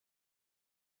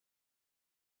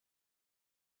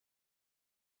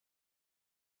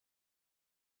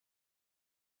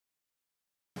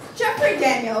Jeffrey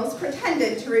Daniels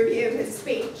pretended to review his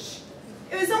speech.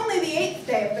 It was only the 8th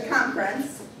day of the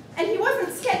conference, and he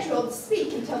wasn't scheduled to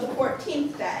speak until the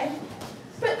 14th day.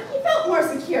 But he felt more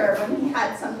secure when he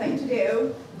had something to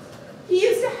do. He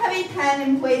used a heavy pen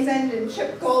emblazoned in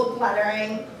chip gold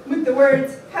lettering with the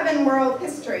words Heaven World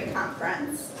History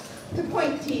Conference to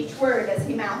point to each word as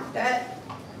he mouthed it.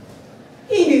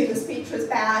 He knew the speech was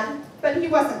bad, but he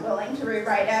wasn't willing to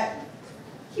rewrite it.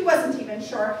 He wasn't even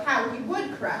sure how he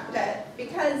would correct it,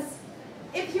 because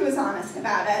if he was honest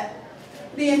about it,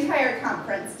 the entire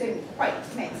conference didn't quite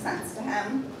make sense to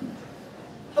him.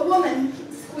 A woman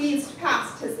squeezed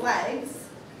past his legs.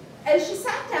 As she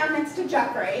sat down next to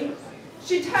Jeffrey,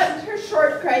 she tugged her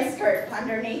short gray skirt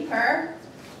underneath her,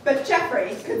 but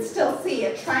Jeffrey could still see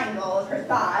a triangle of her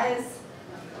thighs.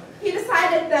 He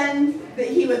decided then that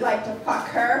he would like to fuck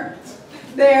her,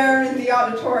 there in the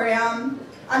auditorium,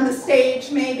 on the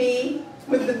stage maybe,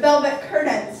 with the velvet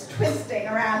curtains twisting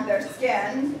around their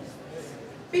skin.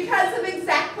 Because of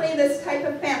exactly this type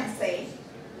of fantasy,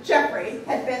 Jeffrey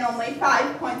had been only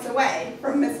 5 points away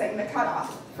from missing the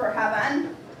cutoff for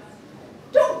heaven.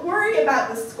 Don't worry about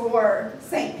the score,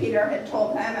 St. Peter had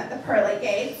told him at the pearly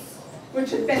gates,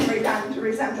 which had been redone to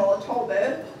resemble a toll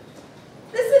booth.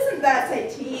 This isn't the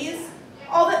SATs.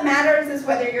 All that matters is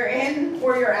whether you're in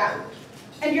or you're out.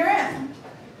 And you're in.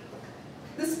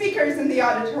 The speakers in the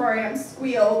auditorium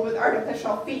squealed with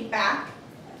artificial feedback,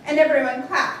 and everyone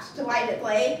clapped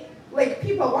delightedly, like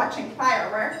people watching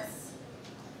fireworks.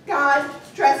 God,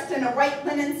 dressed in a white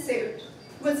linen suit,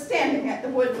 was standing at the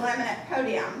wood laminate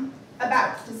podium,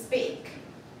 about to speak.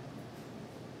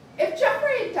 If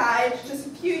Jeffrey had died just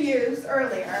a few years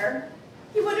earlier,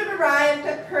 he would have arrived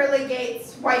at pearly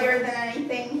gates whiter than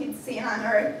anything he'd seen on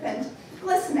Earth and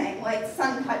glistening like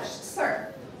sun-touched surf.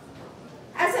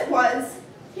 As it was,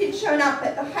 he'd shown up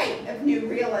at the height of New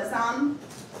Realism.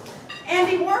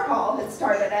 Andy Warhol had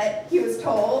started it, he was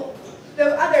told,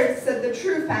 though others said the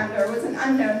true founder was an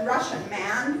unknown Russian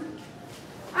man.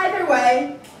 Either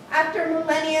way, after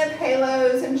millennia of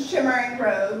halos and shimmering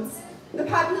robes, the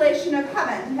population of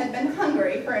heaven had been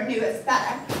hungry for a new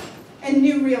aesthetic, and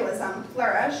New Realism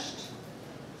flourished.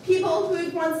 People who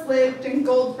had once lived in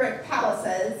gold brick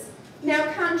palaces now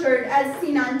conjured as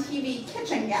seen on TV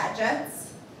kitchen gadgets,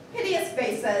 hideous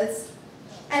faces,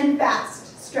 and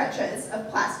vast stretches of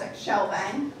plastic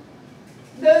shelving.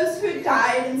 Those who had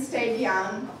died and stayed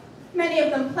young, many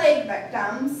of them plague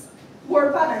victims,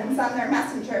 wore buttons on their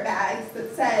messenger bags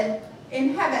that said,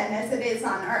 "In heaven as it is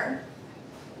on earth."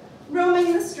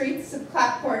 Roaming the streets of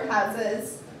clapboard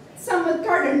houses, some with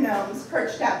garden gnomes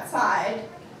perched outside,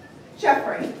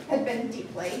 Jeffrey had been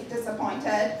deeply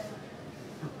disappointed.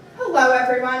 Hello,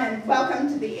 everyone, and welcome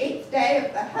to the 8th day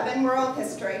of the Heaven World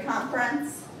History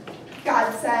Conference,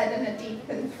 God said in a deep,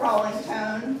 enthralling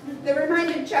tone that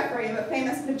reminded Jeffrey of a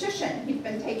famous magician he'd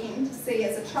been taking to see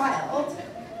as a child.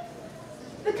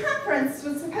 The conference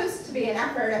was supposed to be an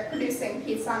effort at producing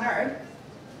peace on earth,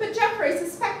 but Jeffrey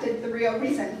suspected the real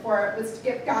reason for it was to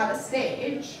give God a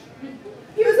stage.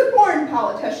 He was a born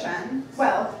politician.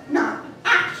 Well, not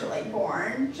actually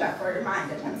born, Jeffrey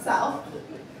reminded himself.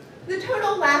 The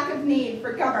total lack of need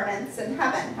for governance in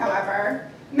heaven, however,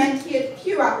 meant he had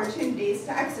few opportunities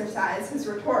to exercise his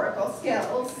rhetorical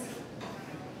skills.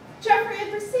 Jeffrey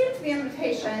had received the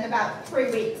invitation about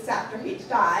 3 weeks after he'd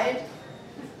died.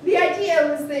 The idea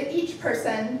was that each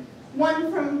person,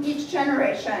 one from each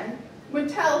generation, would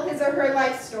tell his or her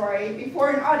life story before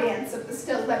an audience of the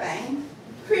still living,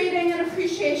 creating an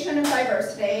appreciation of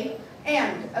diversity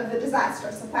and of the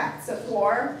disastrous effects of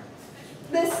war.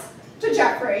 This, to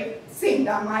Jeffrey, seemed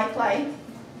unlikely.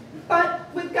 But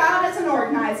with God as an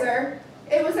organizer,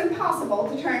 it was impossible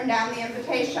to turn down the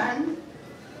invitation.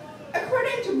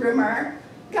 According to rumor,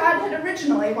 God had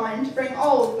originally wanted to bring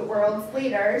all of the world's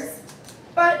leaders,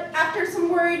 but after some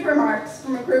worried remarks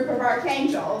from a group of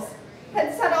archangels,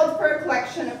 had settled for a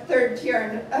collection of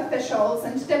third-tier officials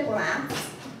and diplomats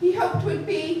he hoped would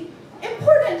be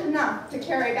important enough to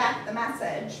carry back the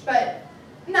message, but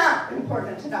not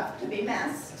important enough to be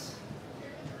missed.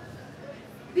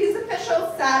 These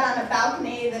officials sat on a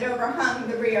balcony that overhung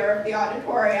the rear of the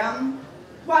auditorium,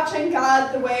 watching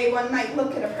God the way one might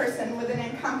look at a person with an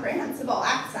incomprehensible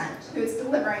accent who is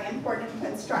delivering important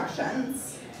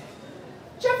instructions.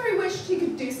 Jeffrey wished he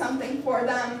could do something for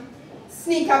them,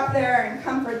 sneak up there and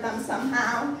comfort them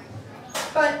somehow,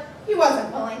 but he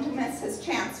wasn't willing to miss his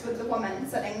chance with the woman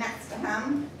sitting next to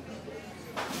him.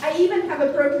 "I even have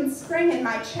a broken spring in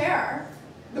my chair,"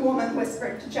 the woman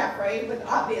whispered to Jeffrey with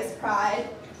obvious pride.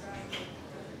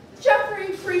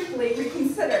 Jeffrey briefly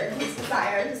reconsidered his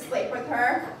desire to sleep with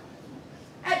her.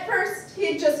 At first,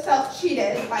 he had just felt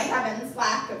cheated by heaven's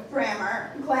lack of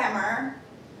glamour,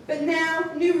 but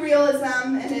now new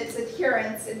realism and its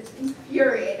adherents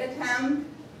infuriated him.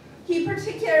 He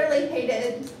particularly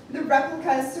hated the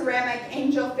replica ceramic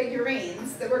angel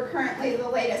figurines that were currently the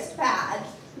latest fad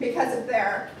because of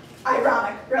their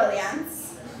ironic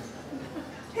brilliance.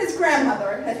 His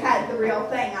grandmother had had the real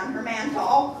thing on her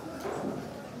mantle.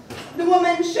 The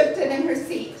woman shifted in her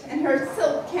seat, and her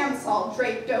silk camisole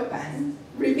draped open,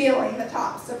 revealing the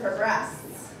tops of her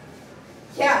breasts.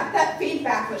 "Yeah, that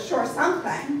feedback was sure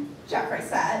something," Geoffrey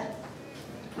said.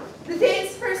 The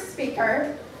day's first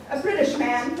speaker, a British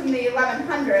man from the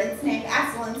 1100s named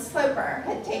Aslan Sloper,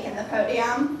 had taken the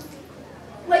podium.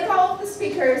 Like all of the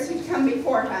speakers who'd come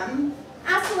before him,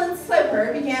 Aslan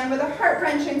Sloper began with a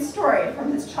heart-wrenching story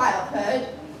from his childhood.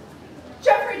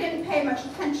 Geoffrey didn't pay much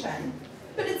attention,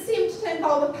 but it seemed to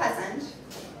involve a peasant,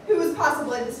 who was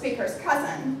possibly the speaker's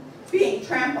cousin, being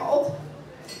trampled.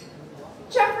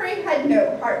 Geoffrey had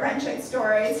no heart-wrenching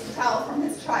stories to tell from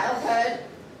his childhood.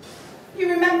 He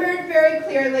remembered very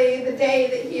clearly the day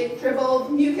that he had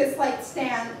dribbled mucus-like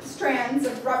strands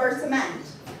of rubber cement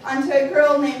onto a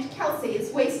girl named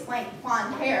Kelsey's waist-length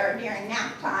blonde hair during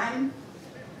nap time.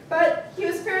 But he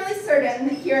was fairly certain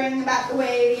that hearing about the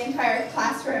way the entire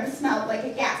classroom smelled like a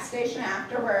gas station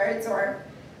afterwards, or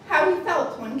how he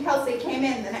felt when Kelsey came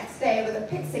in the next day with a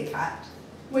pixie cut,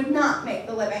 would not make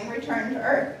the living return to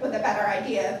Earth with a better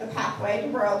idea of the pathway to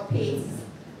world peace.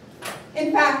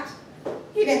 In fact,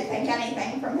 he didn't think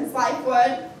anything from his life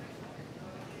would.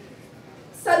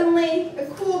 Suddenly, a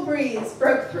cool breeze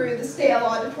broke through the stale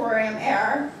auditorium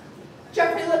air.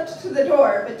 Geoffrey looked to the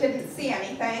door but didn't see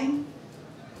anything.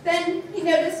 Then he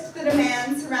noticed that a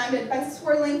man surrounded by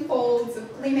swirling folds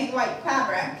of gleaming white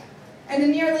fabric and a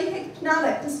nearly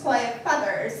hypnotic display of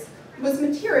feathers was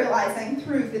materializing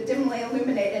through the dimly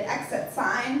illuminated exit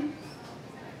sign.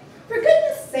 "For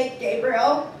goodness sake,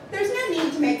 Gabriel, there's no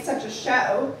need to make such a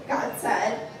show," God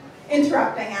said,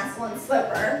 interrupting Aslan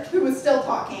Sloper, who was still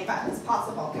talking about his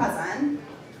possible cousin.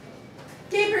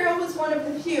 Gabriel was one of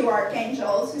the few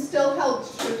archangels who still held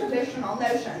to traditional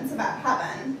notions about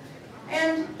heaven,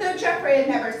 and though Geoffrey had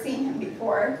never seen him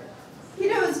before,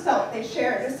 he'd always felt they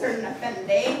shared a certain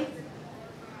affinity.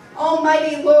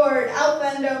 "Almighty Lord,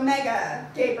 Alpha and Omega,"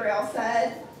 Gabriel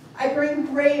said, "I bring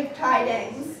grave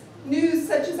tidings. News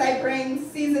such as I bring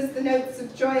seizes the notes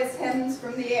of joyous hymns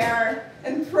from the air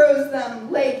and throws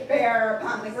them laid bare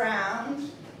upon the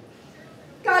ground."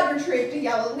 God retrieved a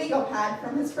yellow legal pad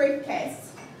from his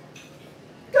briefcase.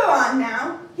 "Go on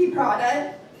now," he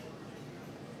prodded.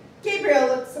 Gabriel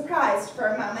looked surprised for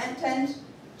a moment, and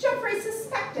Geoffrey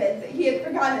suspected that he had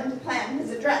forgotten to plan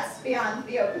his address beyond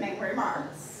the opening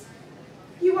remarks.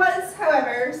 He was,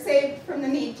 however, saved from the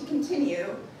need to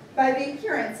continue by the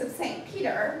appearance of St.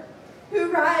 Peter,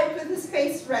 who arrived with his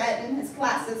face red and his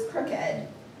glasses crooked,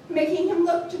 making him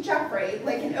look to Geoffrey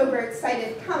like an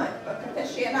overexcited comic book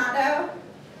aficionado.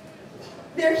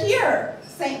 "They're here,"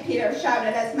 St. Peter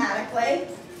shouted asthmatically.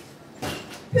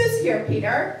 "Who's here,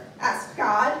 Peter?" asked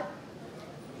God.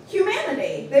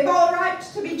 "Humanity. They've all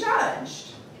arrived to be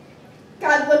judged."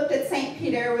 God looked at St.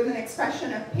 Peter with an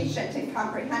expression of patient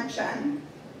incomprehension.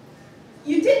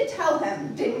 "You did tell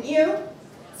him, didn't you?"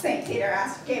 St. Peter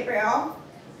asked Gabriel.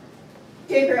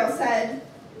 Gabriel said,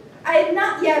 "I had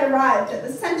not yet arrived at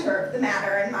the center of the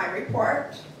matter in my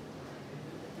report."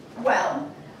 "Well,"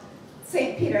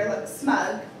 St. Peter looked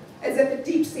smug, as if a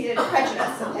deep-seated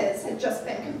prejudice of his had just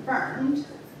been confirmed.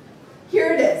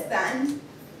 "Here it is, then.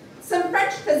 Some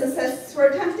French physicists were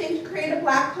attempting to create a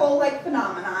black hole-like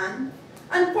phenomenon.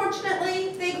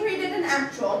 Unfortunately, they created an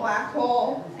actual black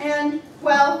hole, and,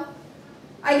 well,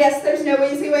 I guess there's no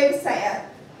easy way to say it.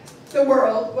 The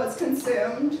world was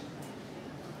consumed."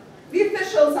 The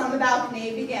officials on the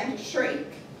balcony began to shriek.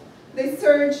 They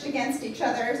surged against each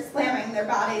other, slamming their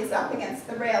bodies up against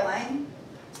the railing.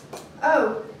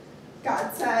 "Oh,"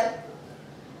 God said.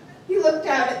 He looked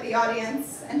out at the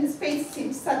audience, and his face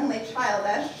seemed suddenly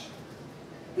childish.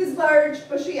 His large,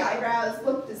 bushy eyebrows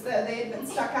looked as though they had been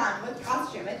stuck on with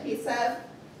costume adhesive.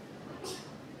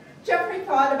 Geoffrey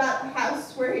thought about the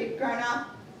house where he'd grown up.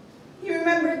 He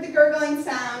remembered the gurgling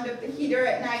sound of the heater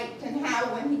at night and how,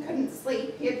 when he couldn't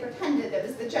sleep, he had pretended it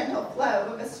was the gentle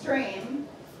flow of a stream.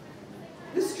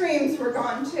 The streams were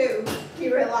gone too,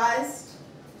 he realized.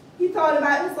 He thought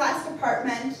about his last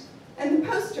apartment and the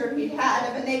poster he'd had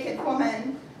of a naked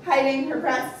woman hiding her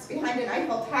breasts behind an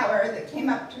Eiffel Tower that came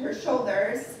up to her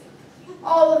shoulders.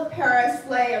 All of Paris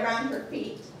lay around her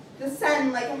feet, the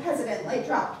Seine like a hesitantly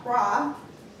dropped bra.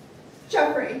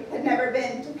 Geoffrey had never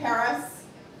been to Paris,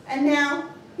 and now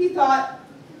he thought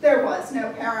there was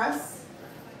no Paris.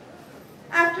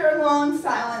 After a long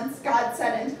silence, God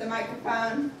said into the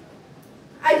microphone,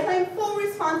 "I claim full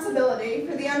responsibility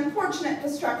for the unfortunate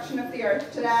destruction of the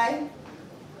earth today."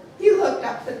 He looked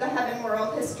up at the Heaven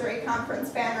World History Conference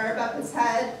banner above his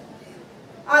head.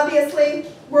 "Obviously,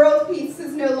 world peace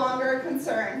is no longer a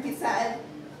concern," he said,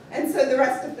 "and so the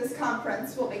rest of this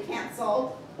conference will be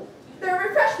canceled. There are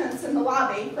refreshments in the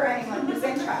lobby for anyone who's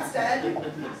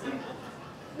interested."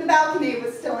 The balcony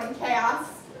was still in chaos,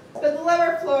 but the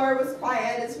lower floor was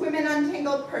quiet as women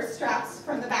untangled purse straps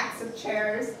from the backs of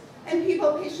chairs and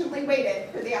people patiently waited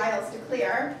for the aisles to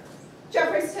clear.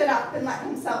 Jeffrey stood up and let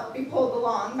himself be pulled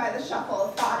along by the shuffle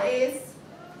of bodies.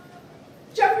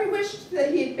 Jeffrey wished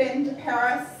that he had been to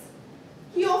Paris.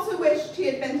 He also wished he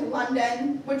had been to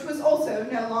London, which was also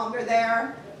no longer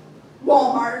there.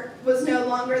 Walmart was no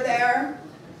longer there.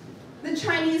 The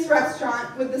Chinese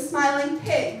restaurant with the smiling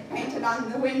pig painted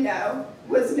on the window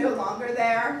was no longer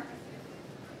there.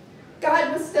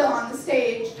 God was still on the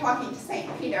stage talking to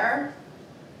St. Peter.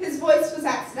 His voice was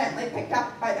accidentally picked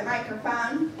up by the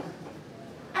microphone.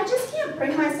 "I just can't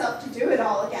bring myself to do it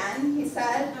all again," he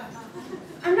said.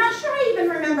 "I'm not sure I even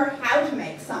remember how to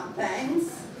make some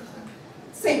things."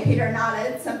 St. Peter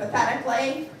nodded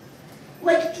sympathetically.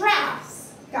 "Like drafts,"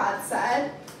 God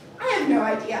said. "I have no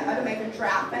idea how to make a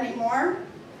draft anymore."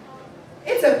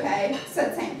 "It's okay,"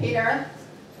 said St. Peter.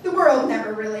 "The world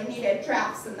never really needed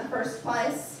drafts in the first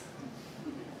place."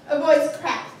 A voice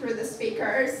cracked through the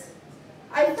speakers.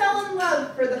 "I fell in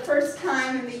love for the first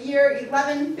time in the year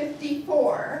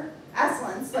 1154,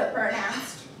 Aslan Sloper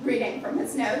announced, reading from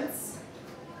his notes.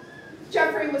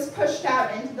 Jeffrey was pushed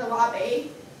out into the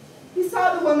lobby. He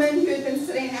saw the woman who had been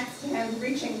sitting next to him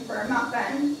reaching for a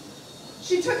muffin.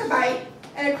 She took a bite,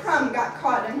 and a crumb got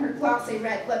caught in her glossy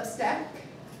red lipstick.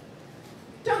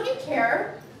 "Don't you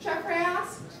care?" Jeffrey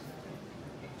asked.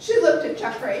 She looked at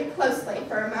Jeffrey closely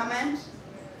for a moment.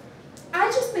 "I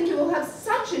just think it will have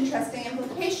such interesting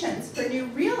implications for new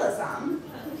realism,"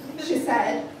 she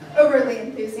said, overly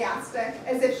enthusiastic,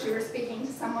 as if she were speaking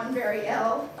to someone very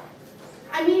ill.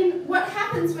 "I mean, what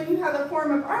happens when you have a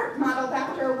form of art modeled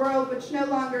after a world which no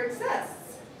longer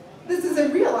exists? This is a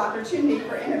real opportunity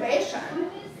for innovation."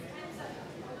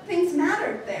 "Things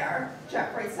mattered there,"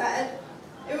 Jeffrey said.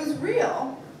 "It was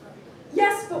real."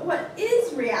 "Yes, but what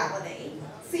is reality?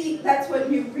 See, that's what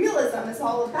new realism is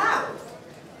all about."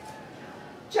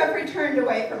 Jeffrey turned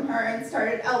away from her and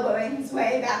started elbowing his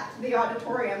way back to the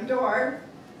auditorium door.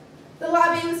 The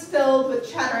lobby was filled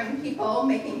with chattering people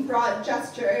making broad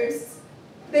gestures.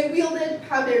 They wielded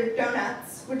powdered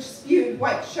donuts, which spewed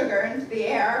white sugar into the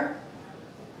air.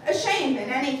 "A shame in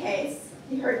any case,"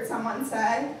 he heard someone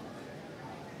say.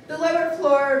 The lower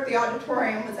floor of the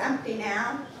auditorium was empty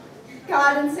now.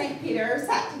 God and St. Peter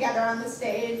sat together on the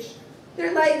stage,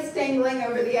 their legs dangling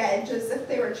over the edge as if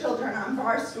they were children on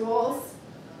bar stools.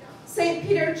 St.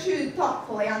 Peter chewed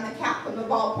thoughtfully on the cap of a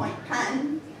ballpoint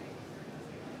pen.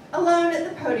 Alone at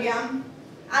the podium,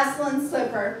 Aslan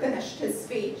Sloper finished his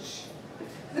speech.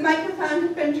 The microphone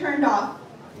had been turned off,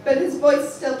 but his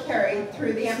voice still carried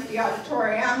through the empty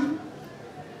auditorium.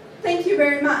 "Thank you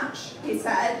very much," he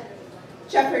said.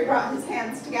 Jeffrey brought his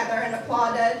hands together and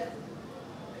applauded.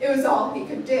 It was all he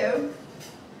could do.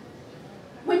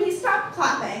 When he stopped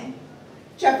clapping,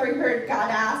 Jeffrey heard God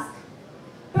ask,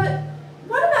 "But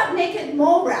what about naked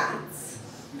mole rats?"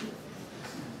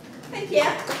 Thank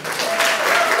you.